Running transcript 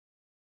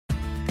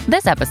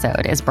This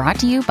episode is brought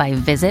to you by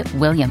Visit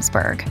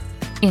Williamsburg.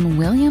 In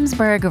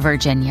Williamsburg,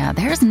 Virginia,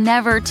 there's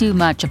never too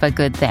much of a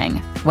good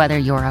thing. Whether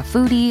you're a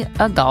foodie,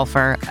 a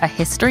golfer, a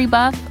history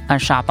buff, a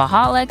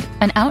shopaholic,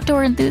 an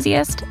outdoor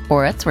enthusiast,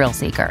 or a thrill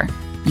seeker,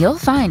 you'll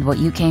find what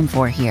you came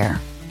for here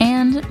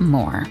and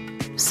more.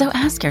 So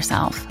ask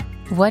yourself,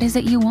 what is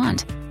it you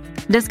want?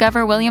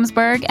 Discover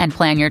Williamsburg and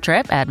plan your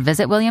trip at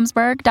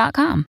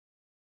visitwilliamsburg.com.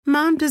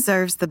 Mom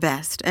deserves the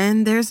best,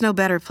 and there's no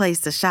better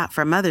place to shop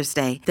for Mother's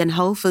Day than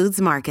Whole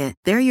Foods Market.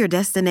 They're your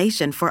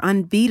destination for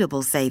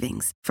unbeatable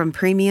savings, from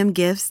premium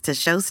gifts to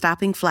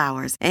show-stopping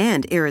flowers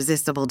and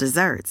irresistible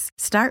desserts.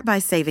 Start by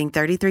saving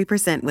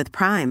 33% with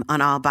Prime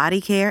on all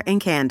body care and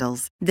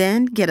candles.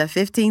 Then get a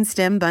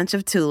 15-stem bunch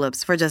of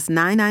tulips for just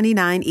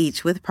 $9.99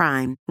 each with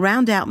Prime.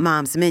 Round out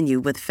Mom's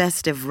menu with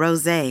festive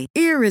rosé,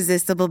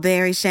 irresistible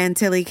berry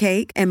chantilly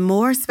cake, and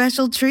more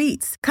special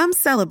treats. Come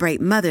celebrate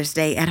Mother's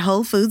Day at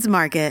Whole Foods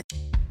Market.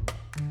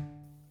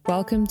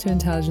 Welcome to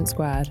Intelligence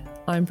Squared.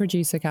 I'm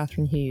producer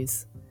Catherine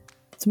Hughes.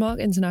 To mark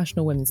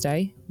International Women's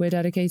Day, we're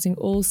dedicating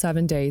all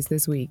 7 days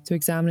this week to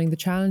examining the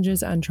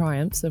challenges and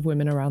triumphs of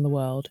women around the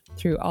world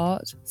through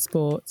art,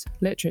 sport,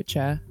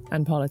 literature,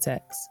 and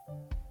politics.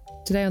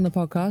 Today on the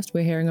podcast,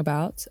 we're hearing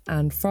about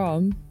and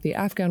from the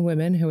Afghan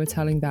women who are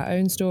telling their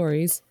own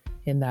stories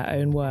in their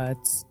own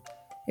words.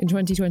 In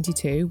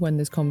 2022, when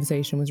this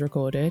conversation was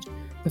recorded,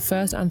 the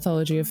first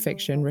anthology of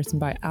fiction written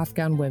by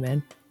Afghan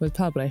women was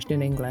published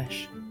in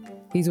English.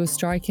 These were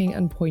striking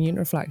and poignant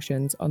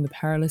reflections on the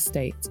perilous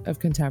state of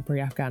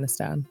contemporary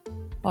Afghanistan.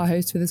 Our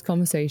host for this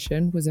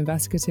conversation was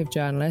investigative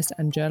journalist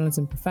and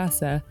journalism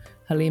professor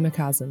Halima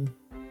Kazem.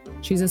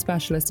 She's a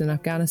specialist in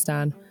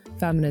Afghanistan,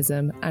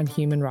 feminism, and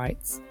human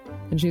rights,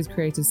 and she's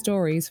created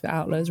stories for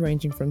outlets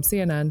ranging from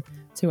CNN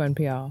to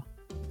NPR.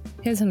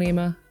 Here's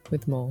Halima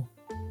with more.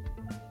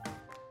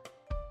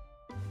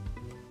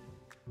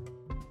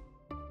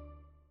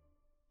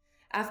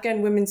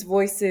 Afghan women's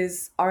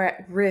voices are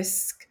at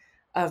risk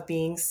of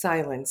being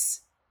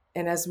silenced,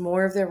 and as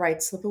more of their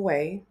rights slip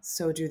away,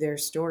 so do their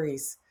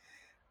stories.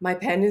 My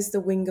pen is the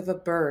wing of a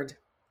bird.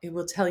 It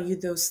will tell you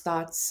those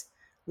thoughts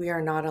we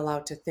are not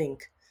allowed to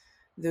think,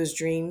 those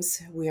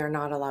dreams we are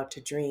not allowed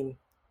to dream.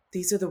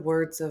 These are the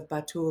words of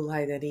Batul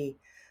Haidari,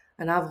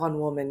 an Afghan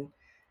woman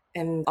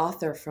and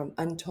author from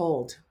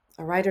Untold,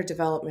 a writer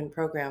development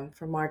program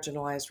for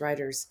marginalized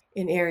writers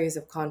in areas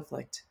of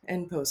conflict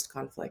and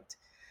post-conflict.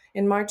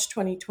 In March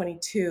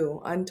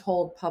 2022,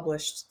 Untold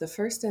published the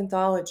first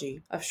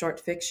anthology of short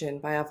fiction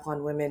by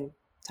Afghan women,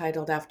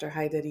 titled after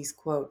Haidari's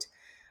quote,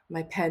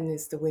 "My pen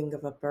is the wing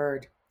of a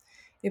bird."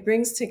 It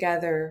brings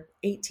together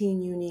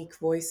 18 unique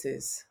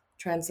voices,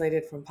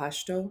 translated from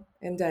Pashto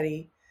and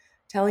Dari,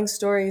 telling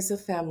stories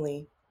of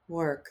family,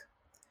 work,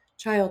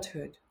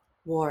 childhood,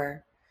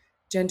 war,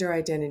 gender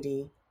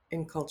identity,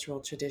 and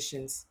cultural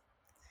traditions.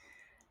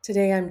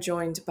 Today, I'm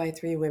joined by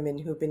 3 women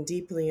who've been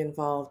deeply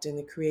involved in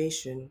the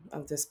creation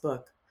of this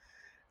book.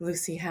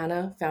 Lucy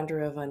Hanna,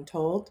 founder of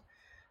Untold;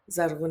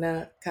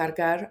 Zarghuna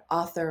Kargar,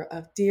 author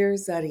of Dear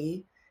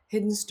Zari,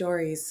 Hidden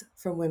Stories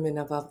from Women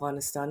of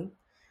Afghanistan;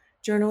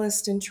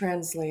 journalist and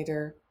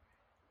translator;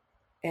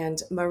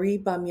 and Marie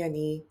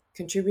Bamiani,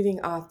 contributing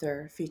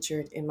author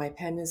featured in My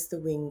Pen is the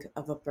Wing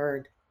of a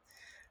Bird.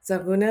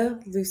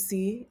 Zarghuna,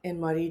 Lucy,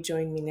 and Marie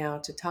join me now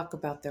to talk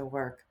about their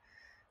work.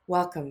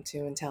 Welcome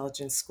to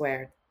Intelligence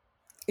Squared.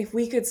 If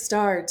we could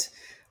start,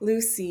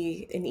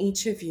 Lucy, and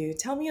each of you,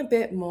 tell me a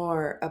bit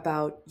more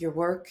about your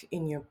work,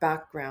 in your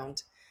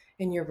background,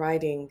 in your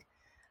writing,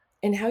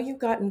 and how you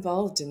got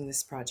involved in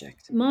this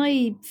project.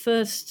 My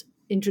first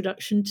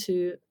introduction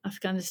to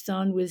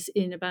Afghanistan was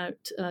in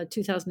about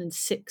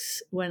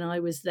 2006, when I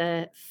was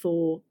there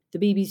for the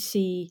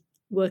BBC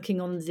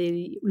working on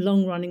the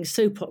long-running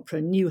soap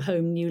opera New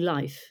Home, New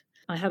Life.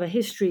 I have a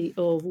history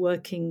of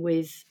working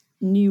with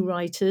new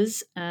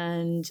writers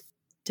and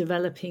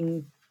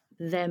developing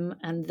them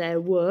and their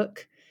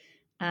work,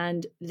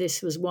 and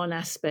this was one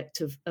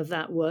aspect of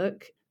that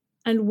work.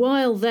 And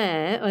while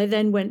there, I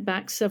then went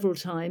back several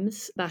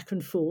times, back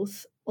and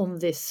forth, on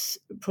this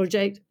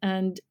project.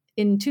 And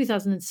in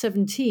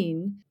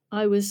 2017,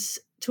 I was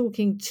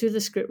talking to the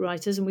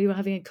scriptwriters, and we were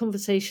having a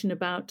conversation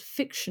about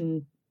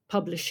fiction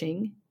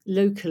publishing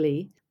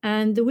locally.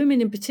 And the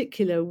women in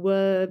particular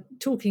were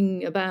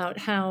talking about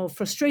how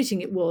frustrating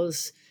it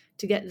was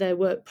to get their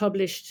work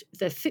published,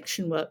 their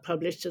fiction work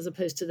published, as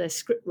opposed to their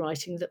script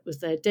writing that was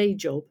their day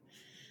job,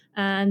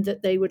 and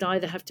that they would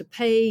either have to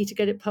pay to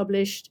get it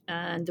published,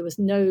 and there was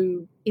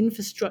no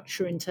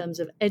infrastructure in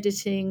terms of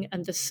editing,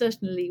 and there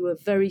certainly were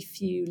very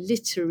few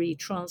literary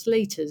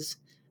translators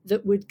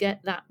that would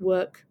get that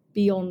work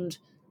beyond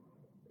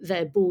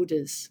their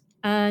borders.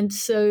 And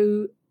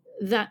so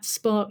that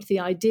sparked the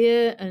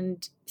idea,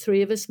 and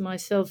 3 of us,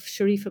 myself,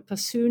 Sharifa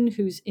Passoon,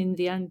 who's in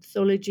the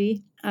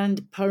anthology,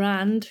 and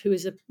Parand,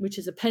 which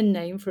is a pen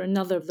name for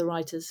another of the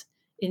writers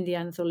in the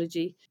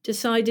anthology,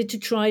 decided to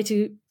try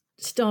to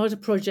start a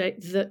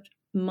project that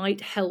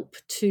might help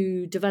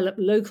to develop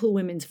local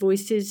women's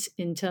voices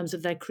in terms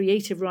of their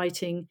creative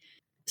writing,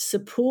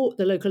 support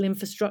the local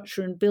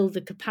infrastructure and build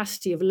the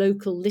capacity of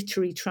local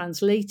literary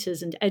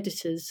translators and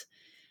editors,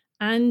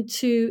 and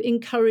to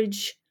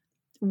encourage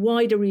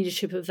wider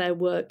readership of their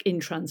work in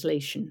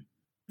translation.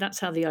 That's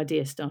how the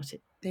idea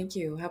started. Thank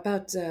you. How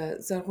about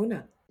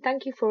Zarhuna?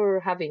 Thank you for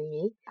having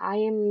me. I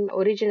am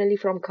originally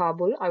from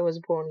Kabul. I was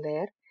born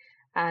there,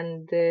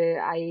 and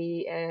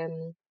I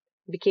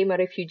became a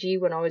refugee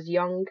when I was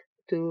young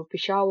to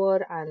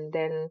Peshawar, and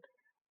then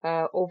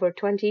over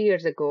 20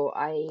 years ago,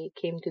 I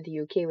came to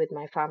the UK with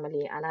my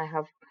family, and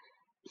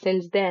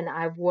since then,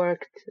 I've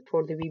worked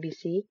for the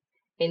BBC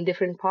in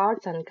different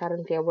parts, and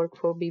currently I work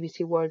for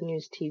BBC World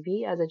News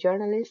TV as a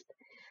journalist.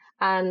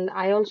 And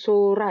I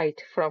also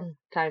write from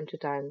time to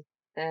time,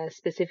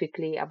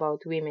 specifically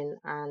about women,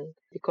 and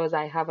because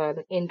I have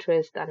an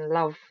interest and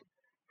love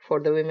for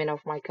the women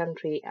of my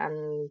country.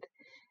 And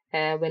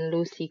when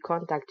Lucy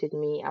contacted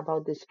me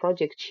about this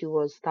project she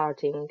was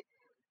starting,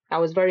 I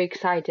was very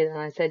excited, and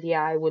I said,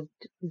 yeah, I would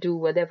do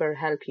whatever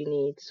help you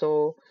need.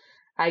 So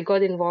I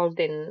got involved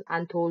in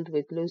Untold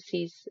with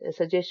Lucy's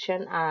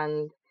suggestion,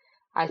 and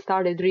I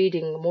started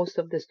reading most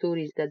of the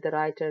stories that the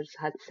writers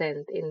had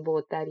sent in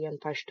both Dari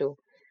and Pashto.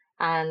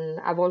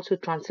 And I've also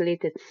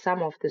translated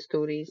some of the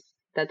stories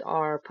that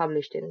are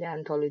published in the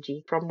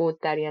anthology from both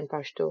Dari and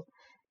Pashto.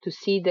 To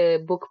see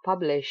the book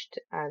published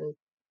and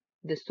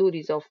the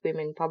stories of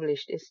women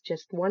published is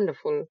just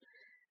wonderful.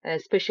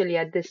 Especially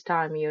at this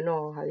time,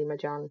 Halima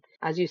Jan,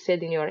 as you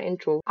said in your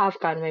intro,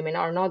 Afghan women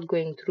are not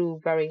going through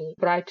very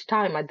bright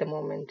time at the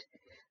moment.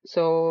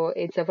 So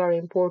it's a very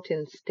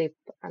important step,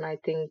 and I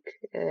think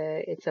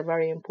it's a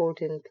very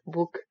important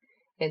book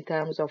in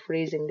terms of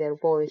raising their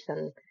voice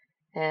and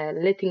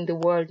letting the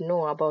world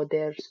know about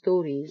their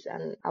stories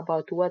and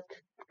about what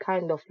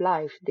kind of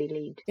life they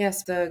lead.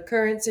 Yes, the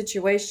current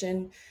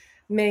situation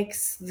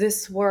makes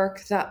this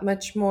work that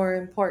much more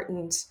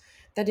important,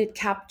 that it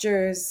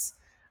captures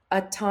a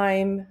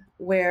time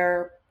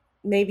where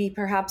maybe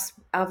perhaps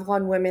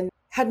Afghan women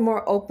had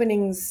more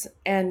openings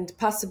and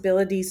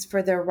possibilities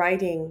for their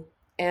writing.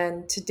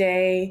 And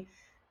today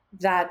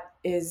that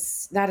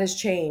has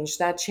changed.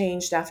 That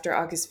changed after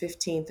August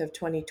 15th of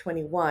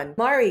 2021.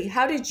 Mari,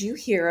 how did you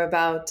hear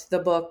about the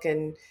book,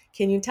 and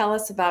can you tell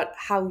us about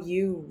how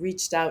you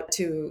reached out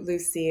to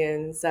Lucy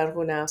and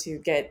Zarhuna to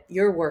get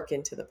your work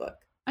into the book?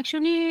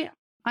 Actually,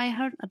 I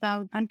heard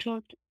about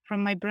Untold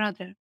from my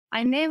brother.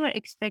 I never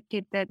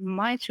expected that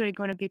my story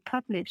going to be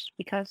published,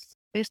 because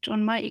based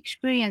on my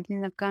experience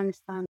in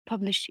Afghanistan,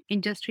 published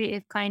industry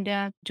is kind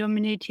of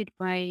dominated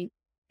by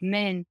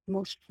men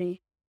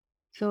mostly.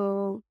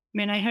 So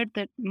when I heard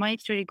that my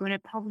story going to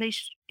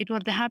publish, it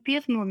was the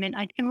happiest moment.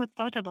 I never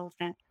thought about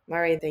that.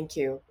 Mari, thank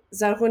you.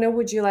 Zarhuna,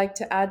 would you like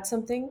to add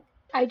something?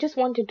 I just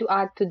wanted to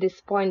add to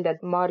this point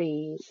that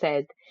Mari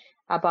said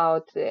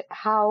about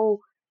how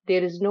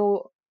there is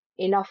no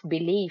enough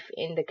belief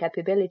in the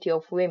capability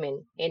of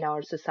women in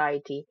our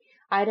society.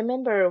 I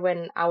remember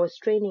when I was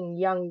training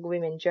young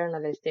women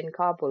journalists in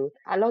Kabul,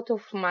 a lot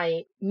of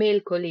my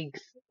male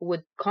colleagues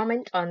would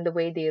comment on the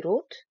way they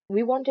wrote.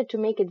 We wanted to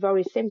make it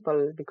very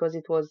simple because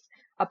it was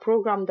a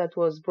program that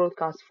was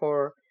broadcast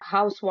for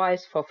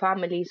housewives, for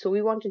families. So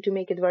we wanted to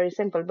make it very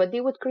simple, but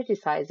they would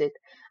criticize it.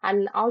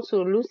 And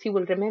also Lucy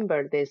will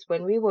remember this.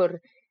 When we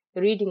were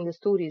reading the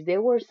stories,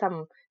 there were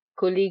some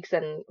colleagues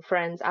and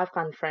friends,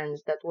 Afghan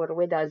friends, that were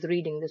with us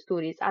reading the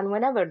stories. And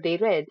whenever they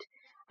read,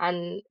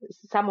 and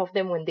some of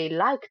them, when they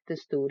liked the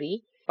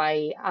story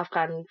by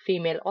Afghan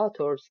female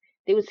authors,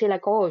 they would say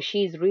like, oh,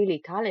 she's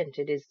really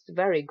talented, it's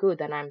very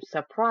good, and I'm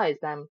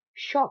surprised, I'm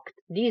shocked,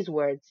 these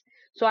words.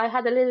 So I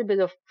had a little bit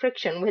of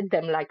friction with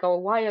them, like, oh,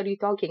 why are you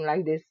talking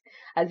like this?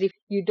 As if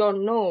you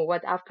don't know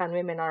what Afghan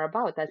women are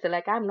about. I said,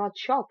 like, I'm not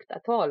shocked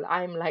at all.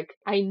 I'm like,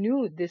 I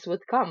knew this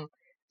would come.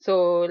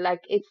 So,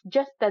 like, it's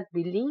just that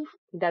belief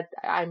that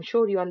I'm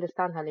sure you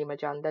understand, Halima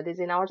Jan, that is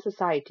in our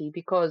society,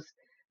 because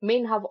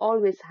men have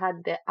always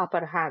had the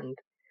upper hand.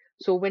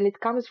 So when it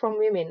comes from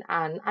women,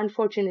 and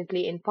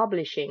unfortunately in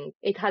publishing,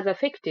 it has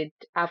affected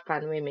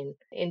Afghan women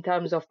in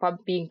terms of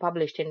being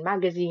published in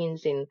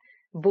magazines, in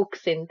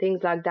books, and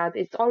things like that.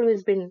 It's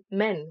always been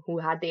men who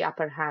had the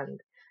upper hand.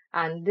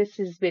 And this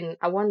has been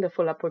a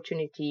wonderful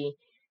opportunity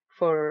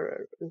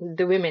for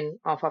the women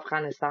of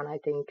Afghanistan, I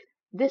think.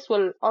 This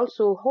will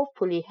also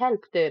hopefully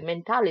help the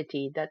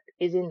mentality that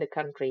is in the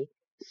country,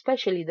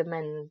 especially the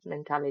men's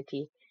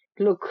mentality.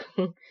 Look,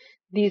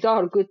 these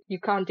are good, you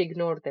can't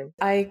ignore them.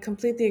 I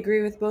completely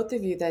agree with both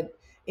of you that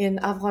in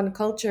Afghan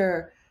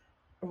culture,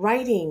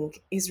 writing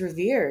is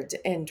revered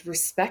and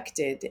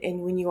respected.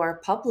 And when you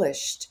are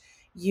published,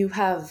 you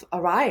have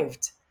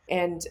arrived,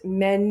 and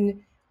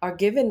men are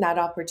given that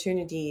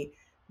opportunity.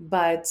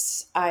 But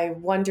I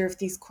wonder if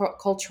these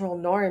cultural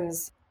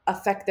norms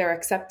affect their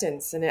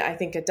acceptance, and I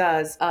think it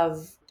does,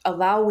 of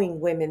allowing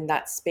women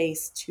that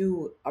space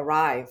to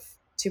arrive,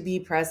 to be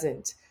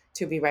present,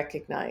 to be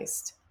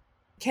recognized.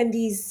 Can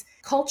these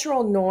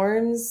cultural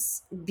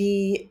norms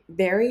be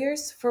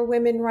barriers for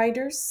women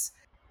writers,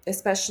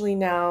 especially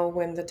now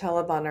when the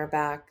Taliban are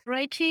back?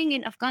 Writing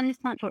in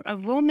Afghanistan for a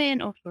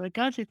woman or for a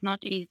girl is not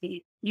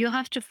easy. You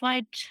have to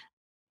fight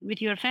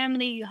with your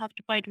family, you have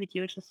to fight with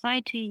your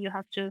society, you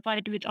have to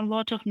fight with a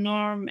lot of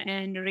norm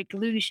and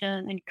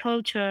regulation and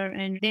culture.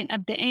 And then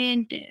at the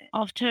end,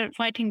 after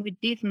fighting with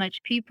this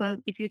much people,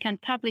 if you can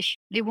publish,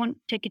 they won't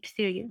take it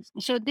serious.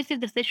 So this is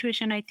the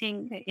situation, I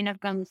think, in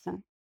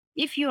Afghanistan.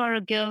 If you are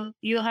a girl,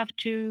 you have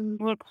to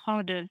work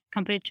harder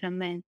compared to a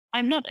man.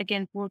 I'm not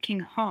against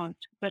working hard,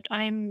 but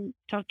I'm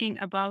talking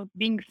about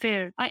being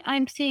fair.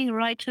 I'm seeing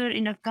writer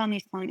in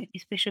Afghanistan,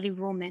 especially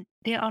women.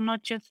 They are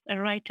not just a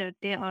writer,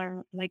 they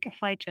are like a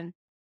fighter.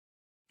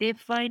 They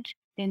fight,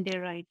 then they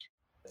write.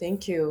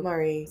 Thank you,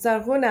 Marie.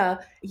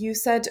 Zarghuna, you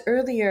said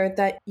earlier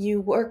that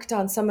you worked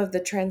on some of the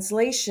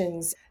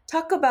translations.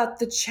 Talk about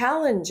the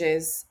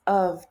challenges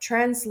of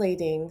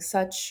translating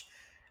such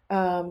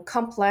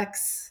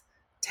complex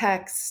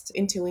text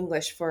into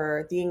English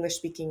for the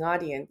English-speaking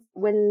audience.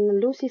 When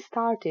Lucy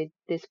started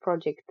this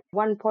project,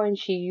 one point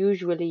she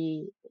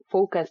usually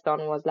focused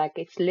on was like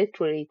its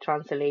literary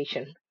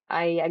translation.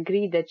 I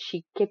agree that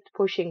she kept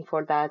pushing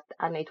for that,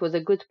 and it was a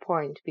good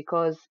point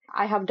because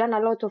I have done a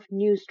lot of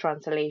news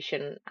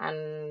translation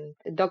and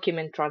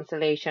document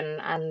translation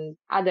and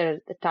other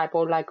type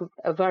of like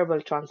a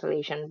verbal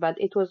translation, but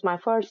it was my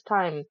first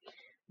time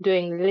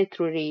doing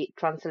literary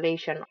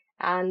translation,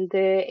 and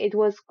it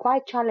was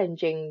quite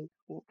challenging.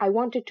 I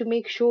wanted to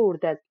make sure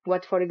that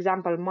what, for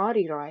example,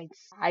 Mari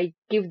writes, I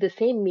give the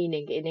same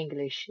meaning in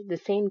English, the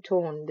same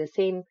tone, the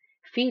same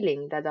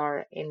feeling that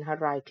are in her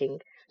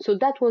writing. So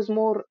that was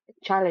more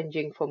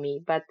challenging for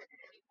me. But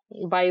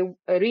by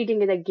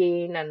reading it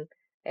again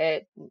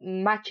and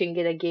matching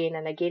it again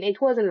and again, it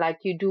wasn't like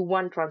you do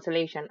one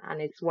translation and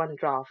it's one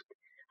draft.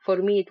 For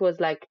me, it was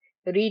like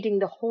reading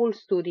the whole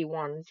story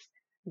once,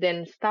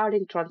 then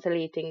starting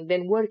translating,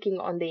 then working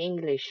on the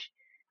English.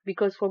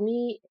 Because for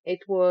me, it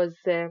was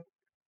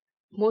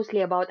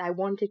mostly about I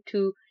wanted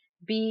to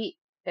be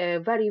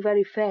very,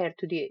 very fair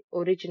to the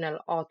original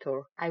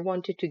author. I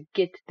wanted to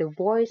get the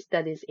voice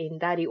that is in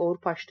Dari or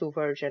Pashto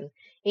version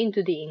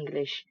into the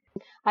English.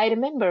 I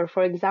remember,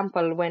 for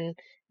example, when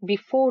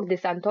before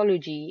this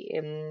anthology,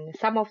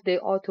 some of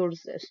the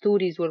authors'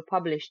 stories were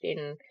published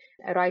in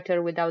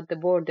Writer Without the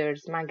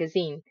Borders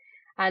magazine,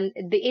 and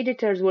the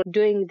editors were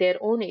doing their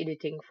own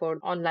editing for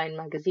online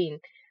magazine.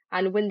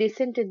 And when they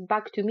sent it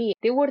back to me,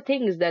 there were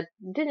things that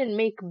didn't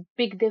make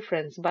big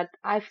difference, but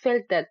I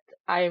felt that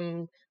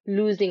I'm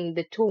losing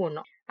the tone.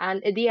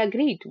 And they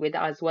agreed with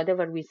us,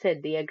 whatever we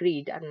said, they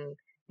agreed and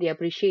they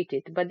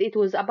appreciated. But it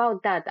was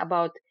about that,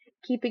 about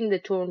keeping the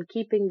tone,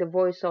 keeping the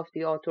voice of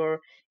the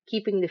author,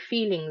 keeping the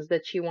feelings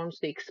that she wants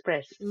to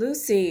express.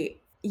 Lucy,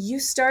 you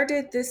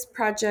started this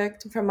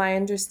project, from my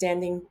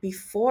understanding,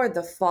 before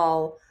the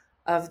fall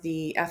of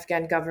the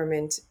Afghan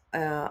government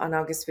on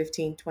August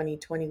 15,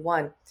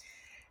 2021.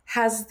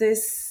 Has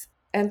this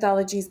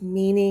anthology's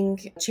meaning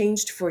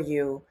changed for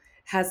you?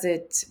 Has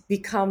it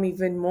become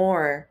even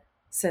more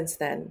since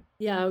then?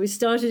 Yeah, we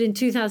started in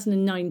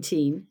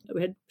 2019.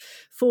 We had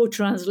 4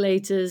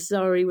 translators.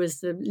 Zari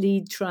was the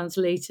lead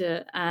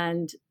translator,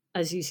 and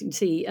as you can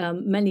see,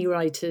 many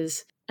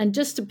writers. And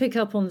just to pick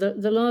up on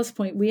the last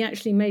point, we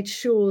actually made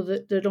sure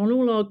that on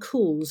all our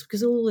calls,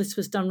 because all this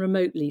was done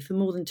remotely for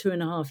more than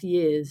 2.5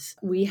 years,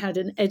 we had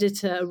an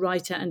editor, a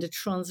writer, and a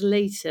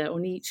translator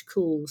on each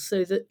call,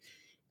 so that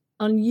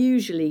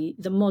unusually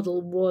the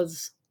model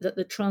was that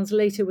the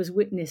translator was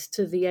witness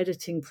to the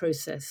editing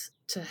process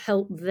to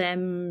help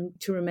them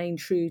to remain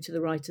true to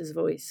the writer's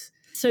voice.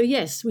 So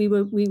yes, we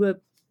were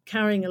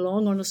carrying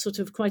along on a sort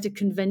of quite a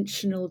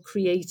conventional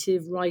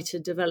creative writer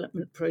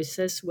development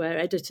process where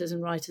editors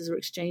and writers are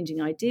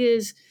exchanging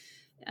ideas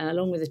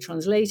along with a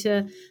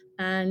translator.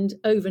 And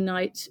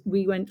overnight,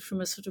 we went from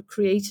a sort of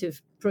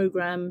creative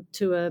program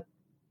to a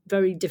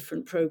very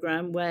different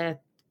program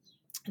where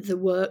the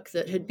work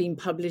that had been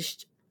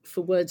published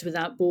for Words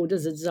Without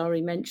Borders, as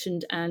Zari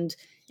mentioned, and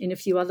in a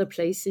few other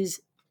places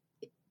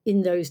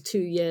in those 2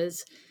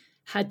 years,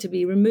 had to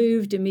be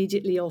removed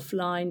immediately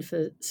offline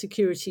for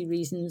security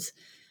reasons.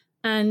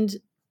 And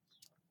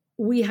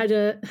we had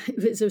it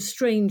was a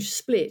strange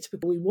split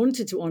because we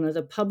wanted to honour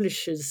the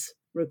publisher's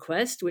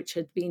request, which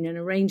had been an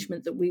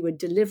arrangement that we would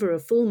deliver a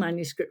full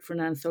manuscript for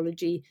an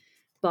anthology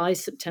by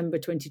September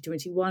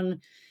 2021,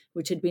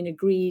 which had been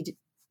agreed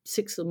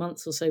 6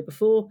 months or so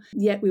before.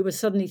 Yet we were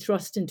suddenly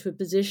thrust into a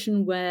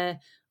position where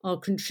our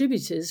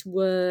contributors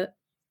were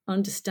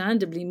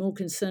understandably more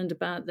concerned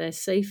about their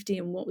safety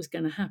and what was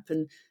going to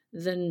happen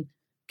than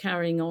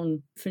carrying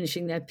on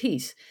finishing their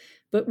piece.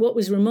 But what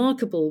was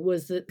remarkable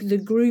was that the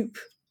group,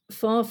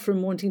 far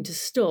from wanting to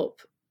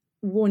stop,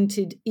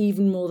 wanted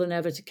even more than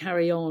ever to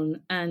carry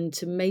on and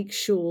to make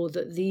sure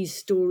that these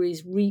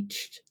stories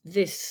reached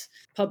this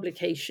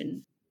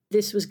publication.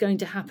 This was going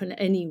to happen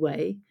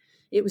anyway.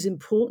 It was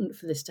important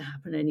for this to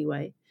happen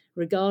anyway,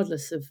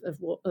 regardless of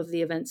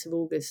the events of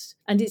August.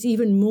 And it's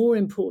even more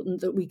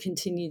important that we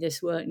continue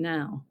this work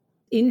now.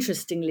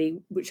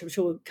 Interestingly, which I'm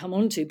sure we'll come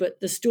on to, but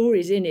the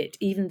stories in it,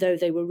 even though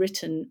they were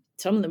written,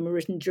 some of them were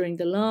written during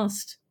the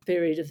last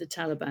period of the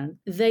Taliban,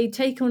 they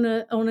take on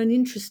an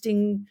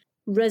interesting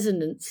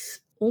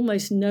resonance,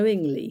 almost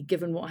knowingly,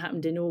 given what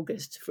happened in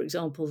August. For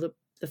example,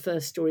 the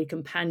first story,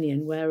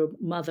 Companion, where a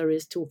mother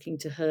is talking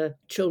to her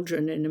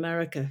children in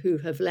America who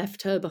have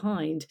left her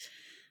behind.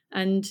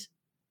 And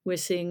we're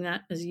seeing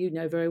that, as you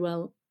know very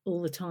well,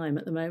 all the time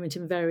at the moment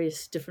in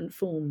various different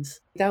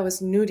forms. That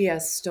was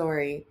Nuria's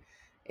story,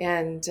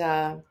 and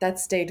that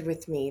stayed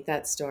with me,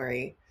 that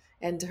story,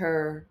 and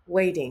her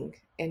waiting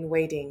and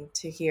waiting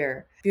to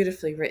hear.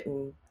 Beautifully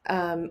written.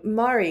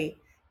 Mari,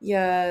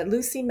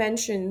 Lucy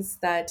mentions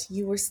that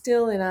you were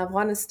still in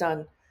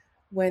Afghanistan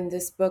when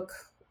this book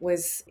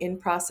was in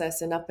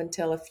process and up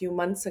until a few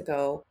months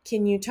ago.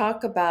 Can you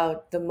talk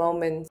about the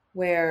moment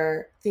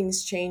where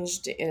things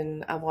changed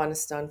in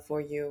Afghanistan for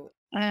you?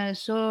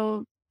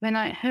 So when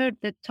I heard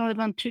that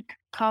Taliban took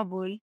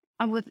Kabul,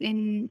 I was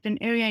in an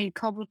area in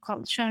Kabul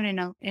called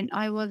Sharina, and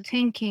I was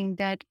thinking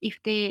that if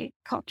they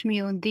caught me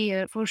on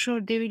there, for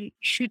sure they will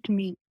shoot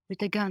me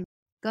with a gun.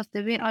 Because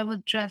the way I was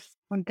dressed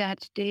on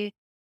that day,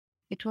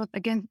 it was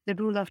against the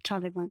rule of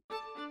Taliban.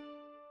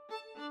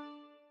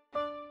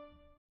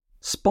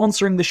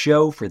 Sponsoring the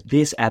show for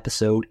this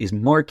episode is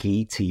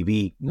Marquee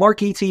TV.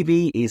 Marquee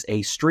TV is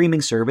a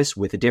streaming service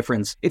with a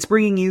difference. It's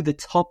bringing you the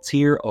top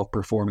tier of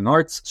performing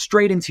arts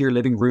straight into your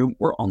living room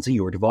or onto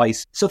your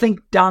device. So think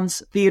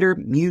dance, theatre,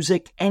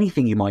 music,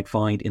 anything you might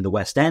find in the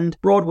West End,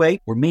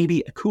 Broadway, or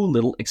maybe a cool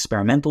little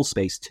experimental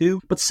space too,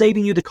 but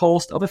saving you the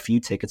cost of a few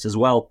tickets as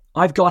well.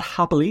 I've got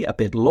happily a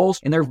bit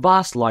lost in their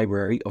vast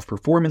library of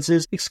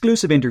performances,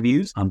 exclusive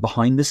interviews, and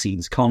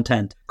behind-the-scenes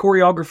content.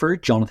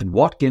 Choreographer Jonathan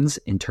Watkins'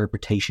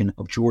 interpretation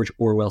of George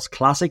Orwell's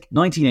classic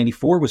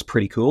 1984 was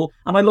pretty cool,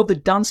 and I love the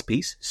dance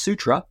piece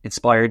Sutra,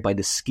 inspired by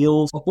the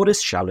skills of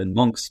Buddhist Shaolin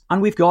monks.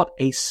 And we've got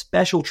a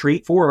special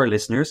treat for our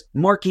listeners.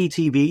 Marquee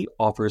TV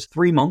offers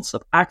 3 months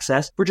of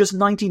access for just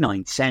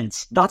 99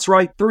 cents. That's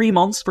right, 3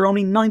 months for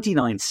only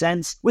 99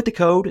 cents with the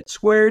code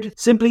SQUARED.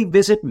 Simply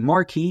visit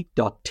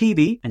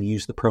marquee.tv and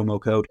use the promo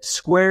code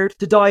SQUARED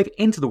to dive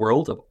into the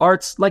world of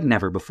arts like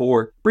never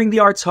before. Bring the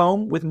arts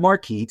home with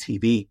Marquee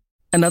TV.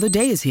 Another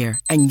day is here,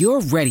 and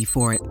you're ready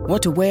for it.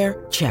 What to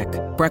wear? Check.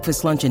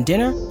 Breakfast, lunch, and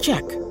dinner?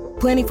 Check.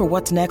 Planning for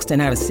what's next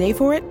and how to save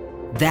for it?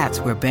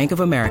 That's where Bank of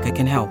America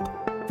can help.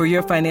 For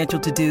your financial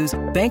to-dos,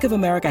 Bank of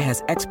America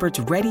has experts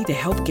ready to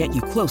help get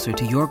you closer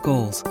to your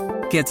goals.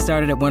 Get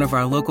started at one of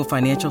our local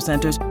financial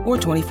centers or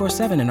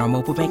 24/7 in our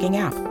mobile banking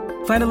app.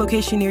 Find a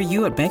location near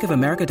you at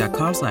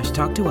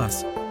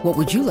bankofamerica.com/talktous. What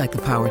would you like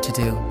the power to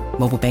do?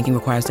 Mobile banking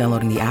requires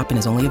downloading the app and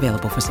is only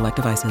available for select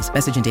devices.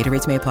 Message and data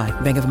rates may apply.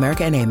 Bank of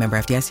America NA, member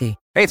FDIC.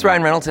 Hey, it's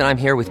Ryan Reynolds, and I'm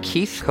here with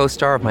Keith,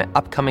 co-star of my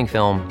upcoming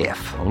film,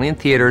 If, only in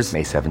theaters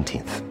May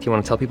 17th. Do you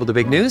want to tell people the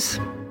big news?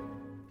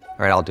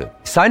 All right, I'll do it.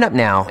 Sign up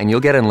now and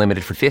you'll get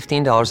unlimited for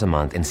 $15 a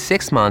month and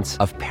 6 months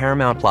of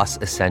Paramount Plus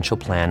Essential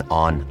Plan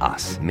on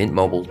us.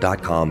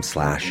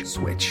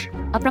 MintMobile.com/switch.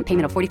 Upfront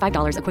payment of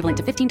 $45 equivalent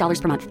to $15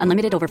 per month.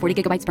 Unlimited over 40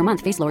 gigabytes per month.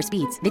 Face lower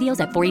speeds.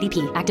 Videos at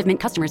 480p. Active Mint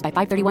customers by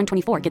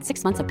 531.24 get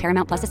 6 months of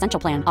Paramount Plus Essential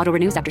Plan. Auto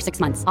renews after 6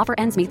 months. Offer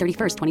ends May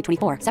 31st,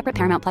 2024. Separate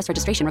Paramount Plus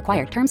registration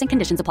required. Terms and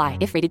conditions apply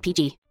if rated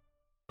PG.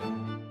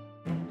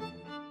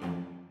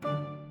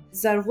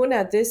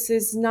 Zarghuna, this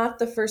is not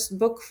the first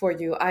book for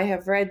you. I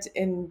have read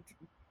and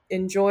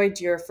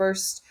enjoyed your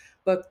first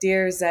book,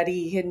 Dear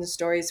Zari, Hidden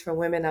Stories from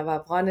Women of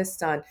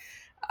Afghanistan.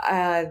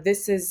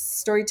 This is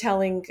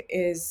storytelling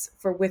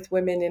with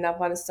women in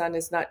Afghanistan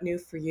is not new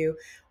for you.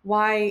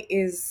 Why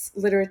is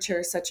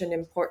literature such an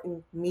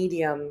important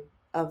medium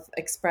of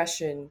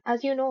expression?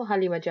 As you know,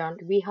 Halima Jan,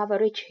 we have a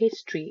rich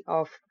history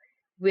of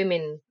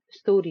women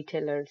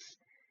storytellers.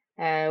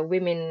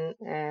 Women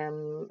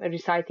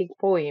reciting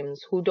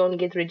poems who don't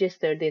get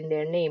registered in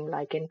their name,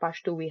 like in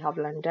Pashto we have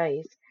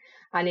Landais,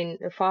 and in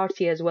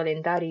Farsi as well,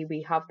 in Dari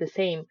we have the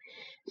same.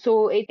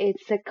 So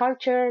it's a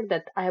culture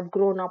that I have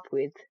grown up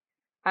with.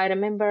 I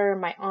remember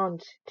my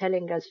aunt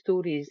telling us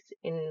stories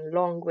in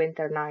long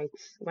winter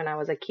nights when I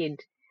was a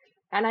kid,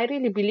 and I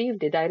really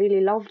believed it. I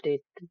really loved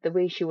it, the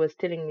way she was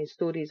telling me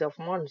stories of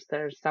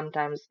monsters,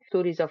 sometimes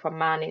stories of a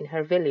man in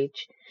her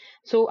village.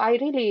 So I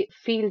really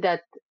feel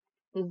that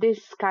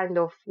this kind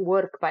of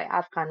work by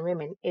Afghan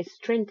women is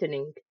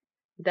strengthening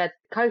that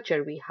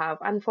culture we have.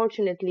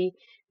 Unfortunately,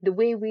 the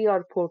way we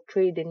are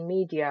portrayed in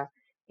media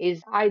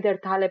is either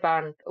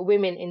Taliban,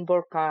 women in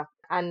burqa,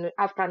 and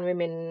Afghan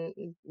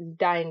women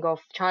dying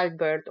of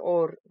childbirth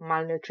or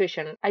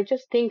malnutrition. I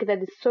just think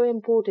that it's so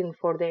important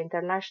for the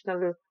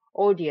international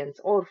audience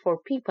or for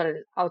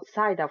people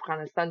outside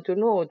Afghanistan to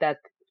know that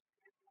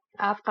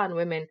Afghan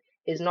women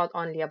is not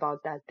only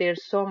about that.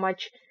 There's so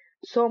much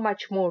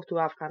more to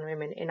Afghan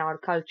women in our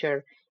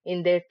culture,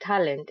 in their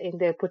talent, in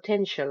their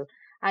potential.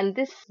 And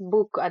this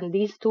book and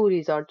these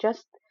stories are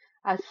just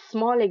a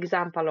small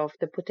example of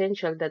the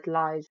potential that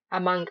lies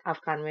among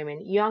Afghan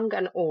women, young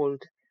and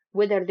old,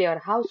 whether they are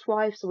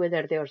housewives,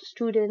 whether they are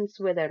students,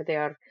 whether they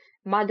are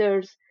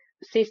mothers,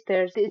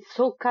 sisters. It's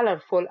so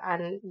colorful,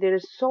 and there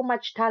is so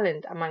much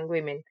talent among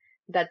women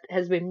that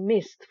has been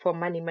missed for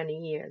many, many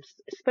years,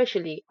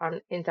 especially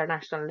on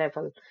international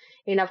level.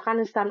 In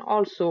Afghanistan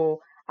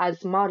also,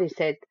 as Mari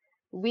said,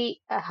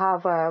 we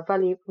have a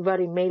very,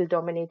 very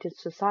male-dominated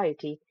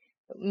society.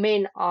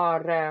 Men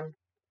are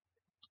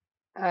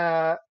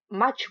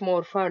much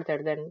more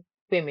further than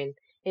women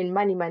in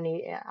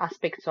many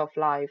aspects of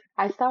life.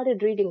 I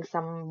started reading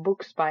some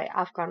books by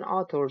Afghan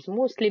authors,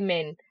 mostly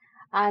men,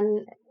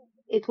 and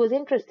it was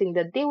interesting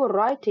that they were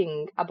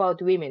writing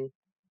about women,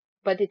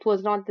 but it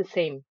was not the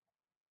same.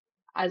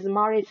 As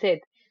Mari said,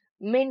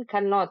 men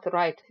cannot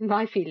write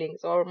my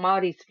feelings or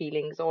Mari's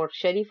feelings or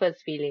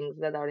Sharifa's feelings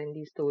that are in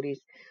these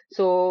stories.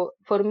 So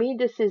for me,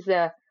 this is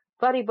a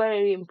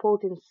very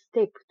important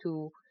step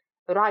to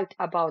write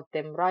about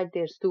them, write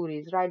their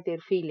stories, write their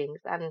feelings,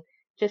 and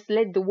just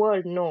let the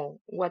world know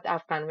what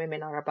Afghan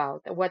women are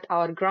about, what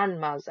our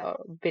grandmas have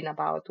been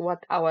about,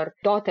 what our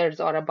daughters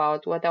are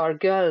about, what our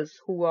girls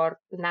who are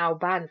now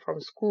banned from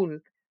school,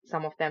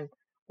 some of them,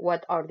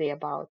 what are they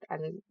about.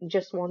 And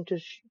just want to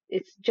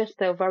it's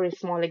just a very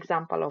small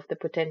example of the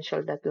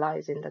potential that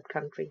lies in that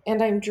country.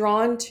 And I'm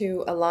drawn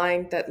to a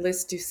line that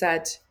Liz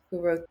Doucette,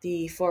 who wrote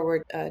the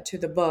foreword to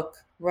the book,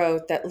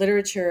 wrote, that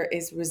literature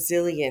is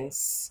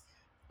resilience,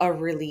 a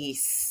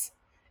release.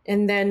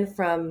 And then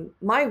from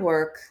my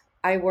work,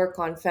 I work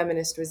on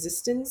feminist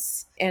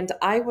resistance, and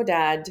I would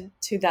add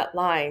to that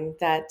line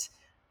that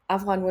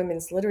Afghan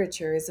women's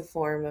literature is a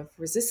form of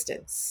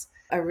resistance,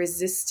 a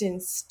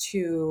resistance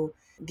to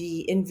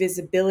the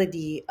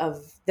invisibility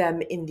of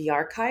them in the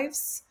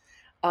archives,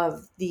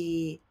 of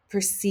the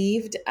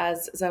perceived,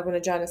 as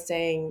Zarghuna Jan is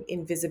saying,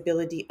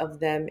 invisibility of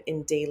them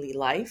in daily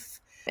life.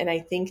 And I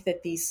think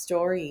that these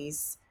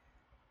stories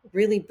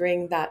really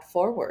bring that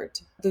forward.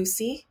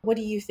 Lucy, what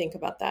do you think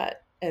about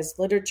that? As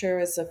literature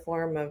as a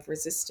form of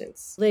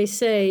resistance. They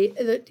say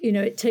that,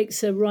 it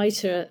takes a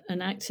writer, an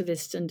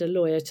activist, and a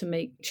lawyer to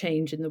make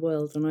change in the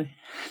world. And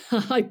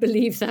I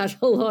believe that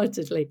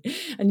wholeheartedly.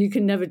 And you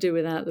can never do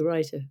without the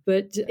writer.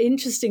 But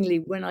interestingly,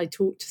 when I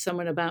talked to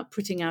someone about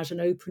putting out an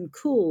open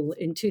call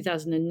in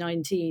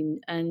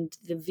 2019, and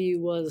the view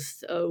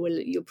was,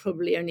 you'll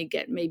probably only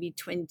get maybe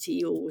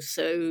 20 or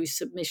so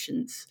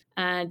submissions.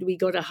 And we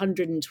got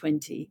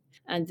 120.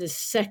 And the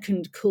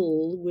second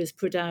call was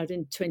put out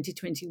in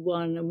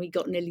 2021, and we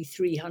got nearly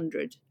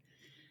 300.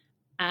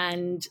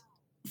 And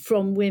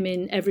from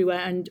women everywhere.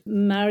 And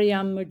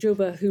Mariam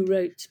Majuba, who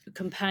wrote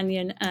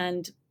Companion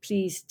and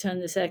Please Turn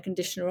This Air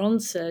Conditioner On,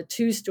 Sir,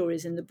 2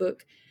 stories in the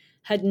book,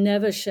 had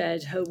never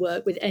shared her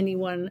work with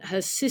anyone.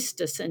 Her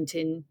sister sent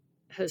in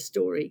her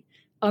story,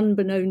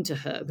 unbeknown to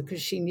her,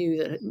 because she knew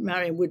that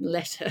Mariam wouldn't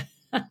let her.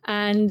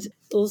 And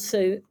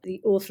also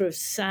the author of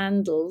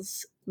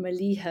Sandals,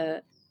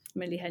 Maliha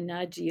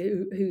Naji,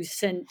 who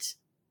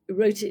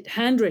wrote it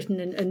handwritten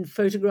and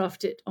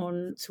photographed it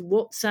on to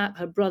WhatsApp.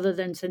 Her brother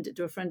then sent it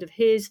to a friend of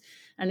his,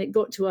 and it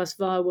got to us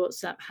via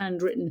WhatsApp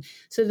handwritten.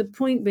 So the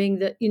point being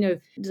that,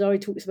 Zari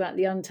talks about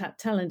the untapped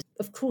talent.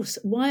 Of course,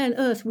 why on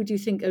earth would you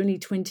think only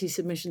 20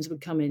 submissions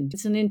would come in?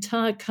 It's an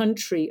entire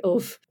country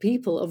of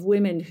people, of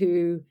women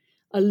who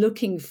are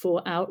looking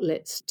for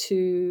outlets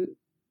to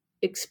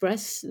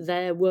express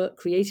their work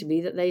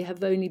creatively that they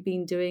have only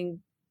been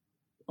doing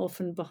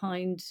often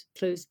behind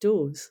closed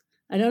doors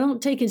and are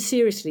not taken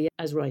seriously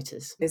as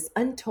writers. Is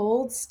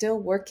Untold still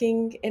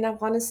working in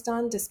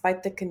Afghanistan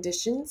despite the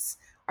conditions?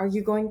 Are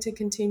you going to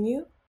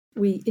continue?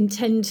 We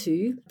intend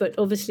to, but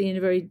obviously in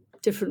a very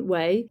different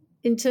way.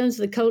 In terms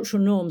of the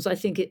cultural norms, I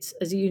think it's,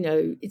 as you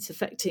know, it's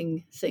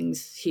affecting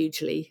things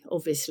hugely,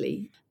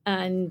 obviously.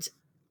 And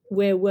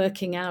we're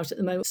working out at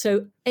the moment.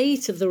 So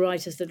 8 of the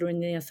writers that are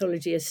in the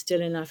anthology are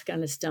still in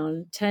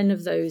Afghanistan. 10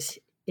 of those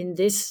in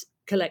this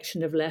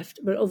collection have left,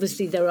 but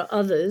obviously there are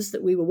others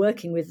that we were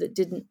working with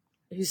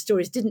whose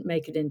stories didn't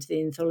make it into the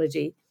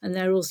anthology, and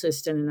they're also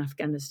still in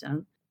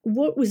Afghanistan.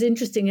 What was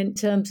interesting in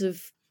terms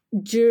of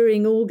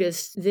during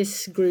August,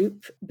 this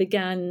group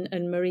began,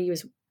 and Marie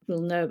was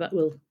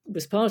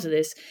part of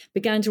this,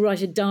 began to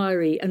write a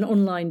diary, an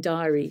online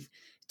diary,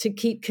 to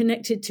keep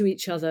connected to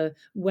each other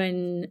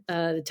when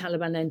the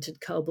Taliban entered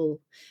Kabul,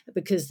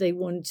 because they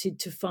wanted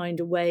to find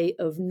a way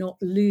of not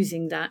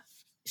losing that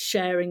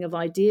sharing of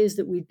ideas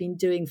that we've been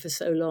doing for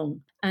so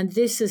long. And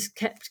this has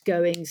kept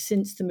going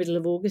since the middle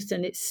of August,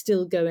 and it's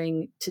still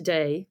going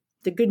today.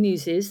 The good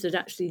news is that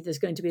actually there's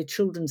going to be a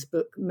children's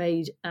book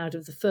made out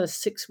of the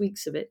first 6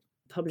 weeks of it,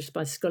 published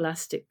by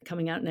Scholastic,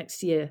 coming out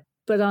next year.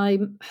 But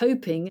I'm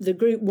hoping the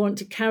group want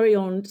to carry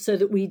on so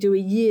that we do a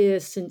year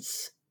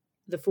since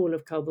the fall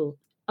of Kabul.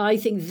 I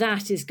think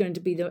that is going to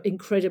be the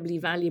incredibly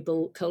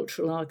valuable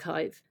cultural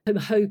archive. I'm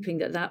hoping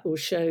that will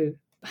show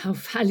how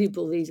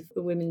valuable these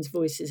women's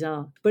voices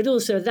are. But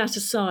also, that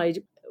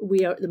aside,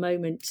 we are at the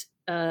moment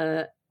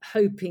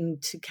hoping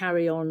to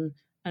carry on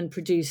and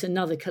produce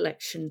another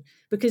collection,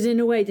 because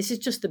in a way, this is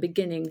just the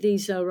beginning.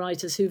 These are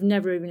writers who've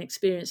never even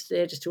experienced the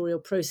editorial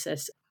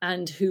process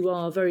and who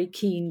are very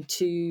keen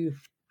to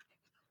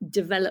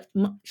develop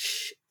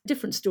much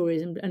different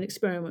stories and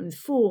experiment with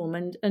form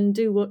and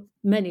do what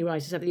many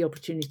writers have the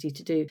opportunity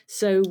to do.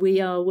 So we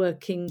are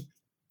working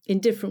in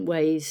different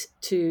ways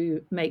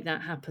to make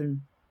that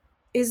happen.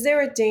 Is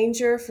there a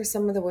danger for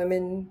some of the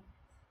women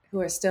who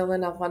are still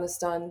in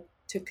Afghanistan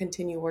to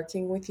continue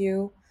working with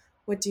you?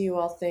 What do you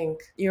all think?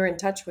 You're in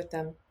touch with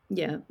them.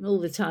 Yeah, all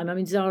the time. I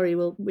mean, Zari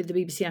will, with the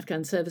BBC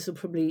Afghan service, will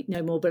probably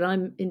know more, but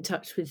I'm in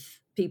touch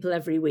with people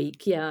every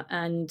week, yeah,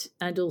 and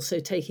also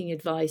taking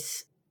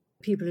advice.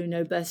 People who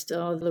know best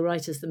are the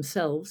writers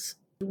themselves.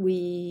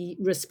 We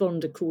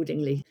respond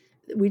accordingly.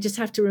 We just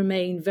have to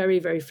remain very,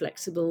 very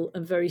flexible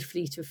and very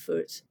fleet of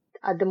foot.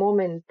 At the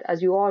moment,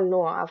 as you all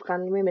know,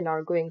 Afghan women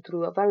are going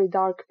through a very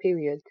dark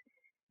period.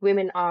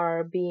 Women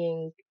are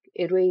being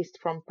erased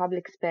from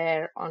public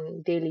sphere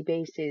on daily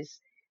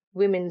basis.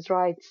 Women's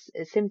rights,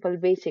 simple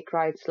basic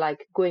rights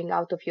like going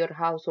out of your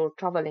house or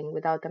traveling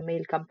without a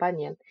male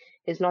companion,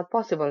 is not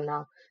possible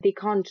now. They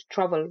can't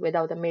travel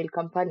without a male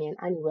companion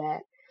anywhere.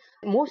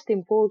 Most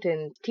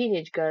important,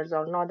 teenage girls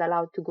are not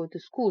allowed to go to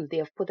school. They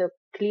have put a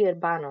clear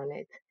ban on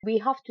it. We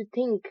have to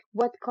think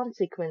what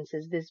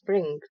consequences this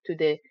brings to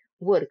the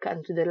work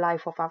and to the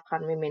life of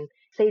Afghan women.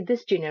 Say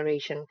this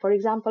generation, for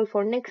example,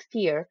 for next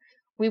year,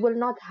 we will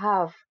not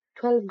have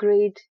 12th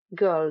grade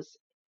girls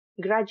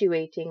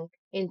graduating,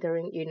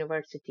 entering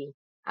university.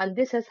 And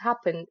this has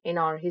happened in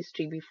our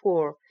history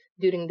before,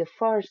 during the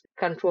first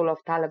control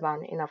of Taliban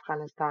in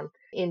Afghanistan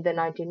in the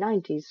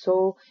 1990s.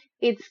 So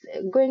it's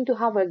going to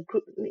have a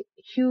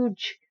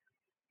huge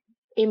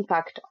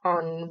impact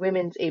on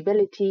women's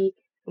ability,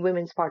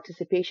 women's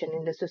participation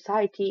in the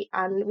society.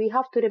 And we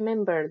have to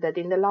remember that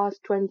in the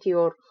last 20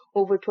 or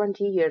over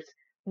 20 years,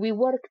 we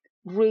worked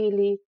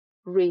really,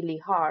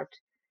 really hard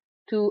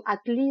to at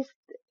least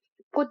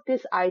put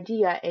this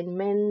idea in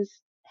men's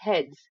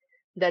heads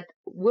that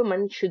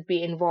women should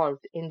be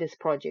involved in this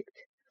project,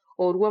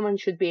 or women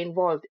should be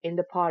involved in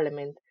the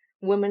parliament,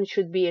 women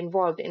should be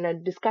involved in a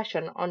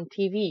discussion on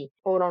TV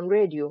or on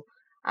radio.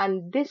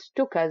 And this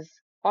took us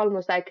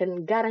almost, I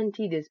can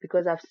guarantee this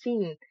because I've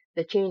seen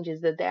the changes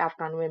that the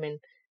Afghan women,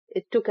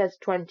 it took us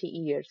 20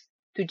 years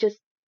to just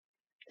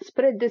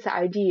spread this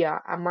idea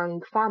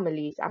among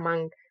families,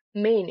 among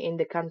men in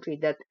the country,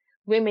 that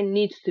women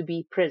needs to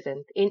be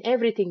present. In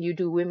everything you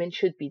do, women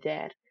should be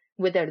there,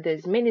 whether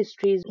there's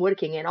ministries,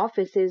 working in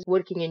offices,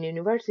 working in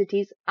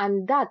universities,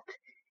 and that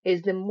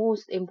is the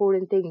most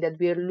important thing that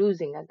we are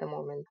losing at the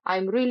moment.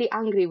 I'm really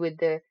angry with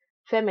the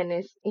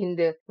feminists in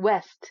the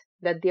West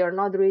that they are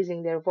not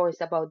raising their voice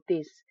about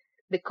this.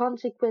 The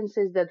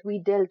consequences that we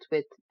dealt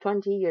with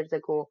 20 years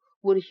ago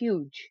were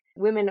huge.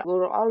 Women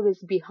were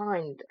always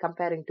behind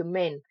comparing to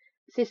men.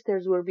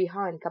 Sisters were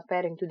behind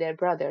comparing to their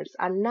brothers.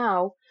 And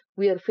now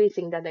we are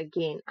facing that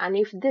again. And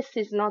if this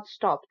is not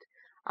stopped,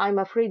 I'm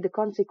afraid the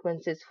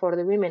consequences for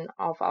the women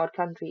of our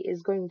country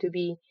is going to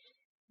be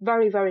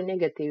very, very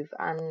negative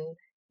and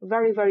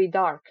very, very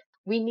dark.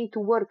 We need to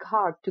work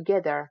hard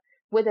together,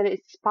 whether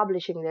it's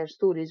publishing their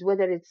stories,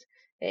 whether it's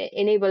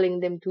enabling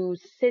them to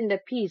send a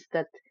piece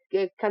that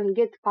can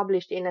get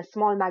published in a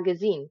small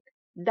magazine.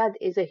 That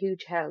is a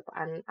huge help,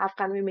 and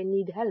Afghan women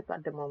need help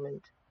at the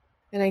moment.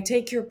 And I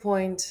take your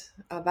point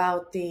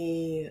about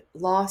the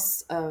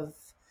loss of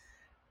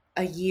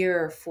a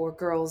year for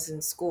girls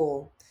in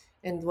school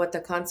and what the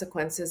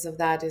consequences of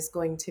that is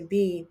going to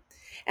be.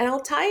 And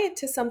I'll tie it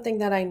to something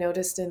that I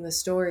noticed in the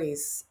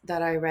stories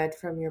that I read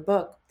from your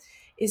book,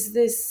 is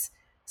this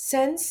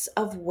sense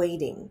of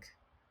waiting.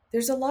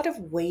 There's a lot of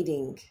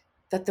waiting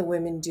that the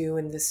women do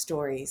in the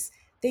stories.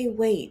 They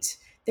wait.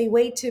 They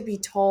wait to be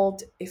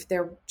told if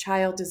their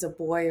child is a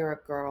boy or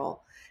a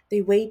girl.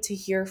 They wait to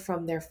hear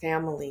from their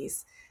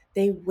families.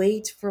 They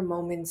wait for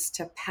moments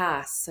to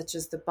pass, such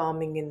as the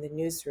bombing in the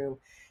newsroom.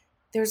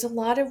 There's a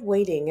lot of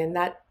waiting, and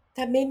that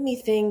made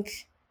me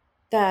think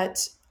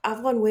that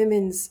Afghan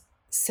women's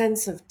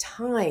sense of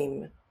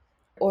time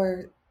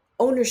or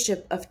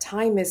ownership of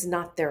time is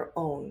not their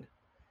own.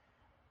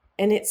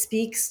 And it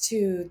speaks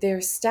to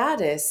their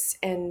status.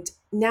 And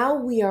now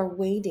we are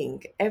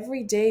waiting.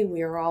 Every day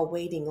we are all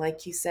waiting,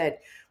 like you said,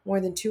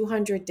 more than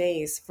 200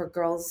 days for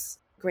girls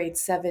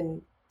grades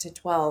 7 to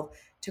 12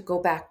 to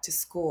go back to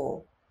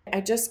school.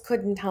 I just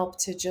couldn't help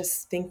to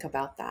just think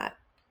about that,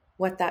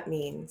 what that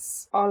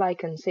means. All I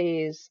can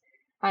say is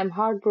I'm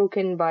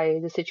heartbroken by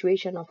the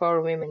situation of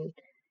our women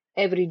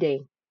every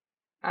day.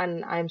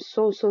 And I'm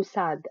so, so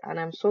sad. And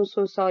I'm so,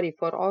 so sorry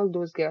for all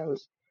those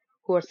girls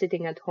who are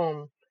sitting at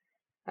home.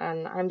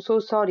 And I'm so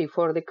sorry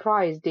for the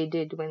cries they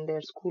did when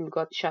their school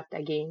got shut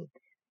again.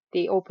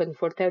 They opened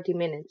for 30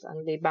 minutes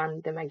and they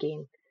banned them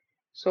again.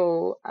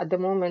 So at the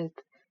moment,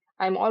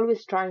 I'm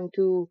always trying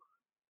to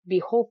be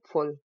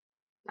hopeful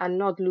and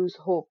not lose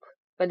hope.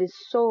 But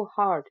it's so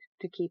hard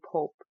to keep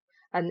hope.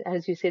 And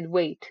as you said,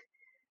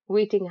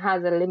 waiting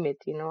has a limit,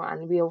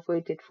 and we have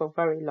waited for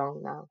very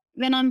long now.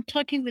 When I'm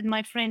talking with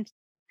my friends,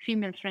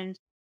 female friends,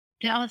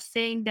 they are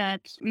saying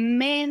that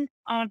men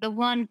are the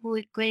one who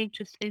is going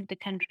to save the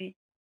country.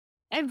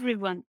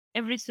 Everyone,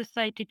 every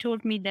society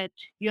told me that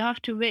you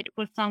have to wait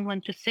for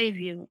someone to save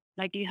you.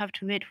 Like you have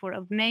to wait for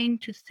a man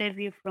to save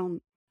you from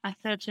a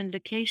certain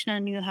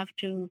location. You have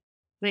to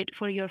wait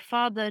for your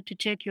father to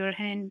take your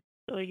hand,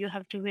 or you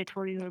have to wait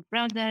for your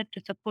brother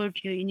to support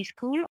you in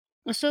school.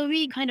 So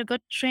we kind of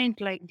got trained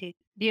like this.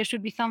 There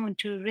should be someone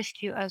to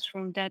rescue us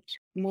from that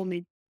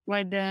moment.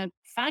 Well, the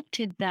fact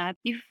is that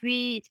if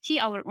we see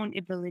our own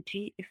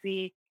ability, if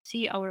we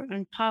see our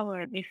own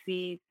power, if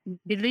we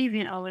believe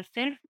in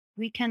ourselves,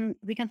 we can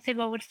save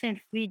ourselves.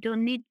 We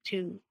don't need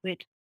to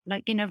wait.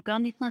 Like in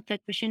Afghanistan, the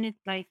question is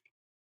like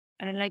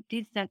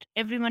this, that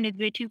everyone is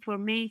waiting for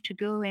me to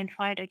go and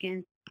fight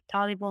against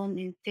Taliban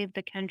and save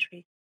the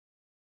country.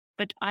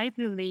 But I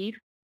believe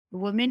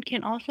women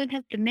can also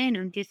help the men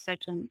on this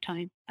certain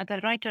time. As a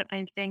writer,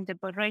 I'm saying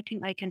that by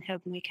writing, I can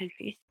help my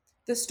country.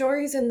 The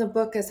stories in the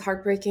book, as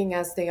heartbreaking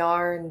as they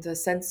are, and the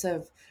sense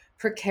of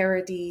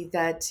precarity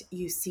that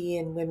you see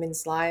in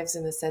women's lives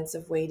and the sense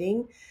of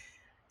waiting,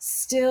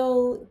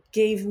 still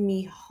gave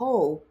me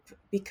hope,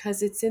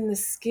 because it's in the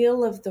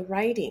skill of the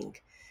writing.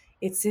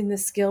 It's in the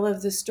skill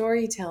of the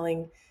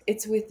storytelling.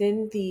 It's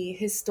within the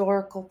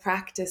historical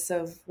practice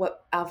of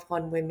what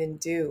Afghan women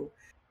do.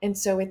 And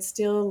so it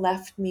still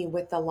left me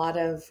with a lot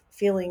of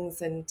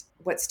feelings, and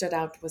what stood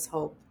out was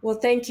hope. Well,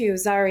 thank you,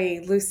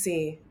 Zari,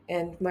 Lucy,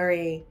 and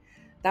Marie.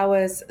 That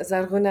was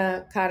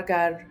Zarghuna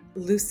Kargar,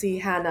 Lucy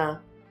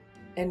Hanna,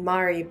 and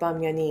Mari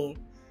Bamyani,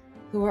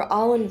 who were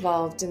all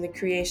involved in the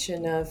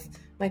creation of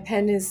My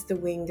Pen is the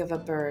Wing of a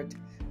Bird,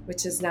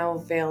 which is now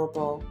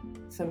available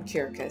from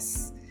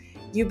Kirkus.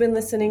 You've been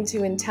listening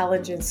to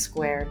Intelligence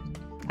Squared.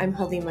 I'm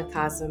Halima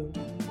Kazem.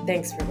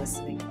 Thanks for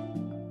listening.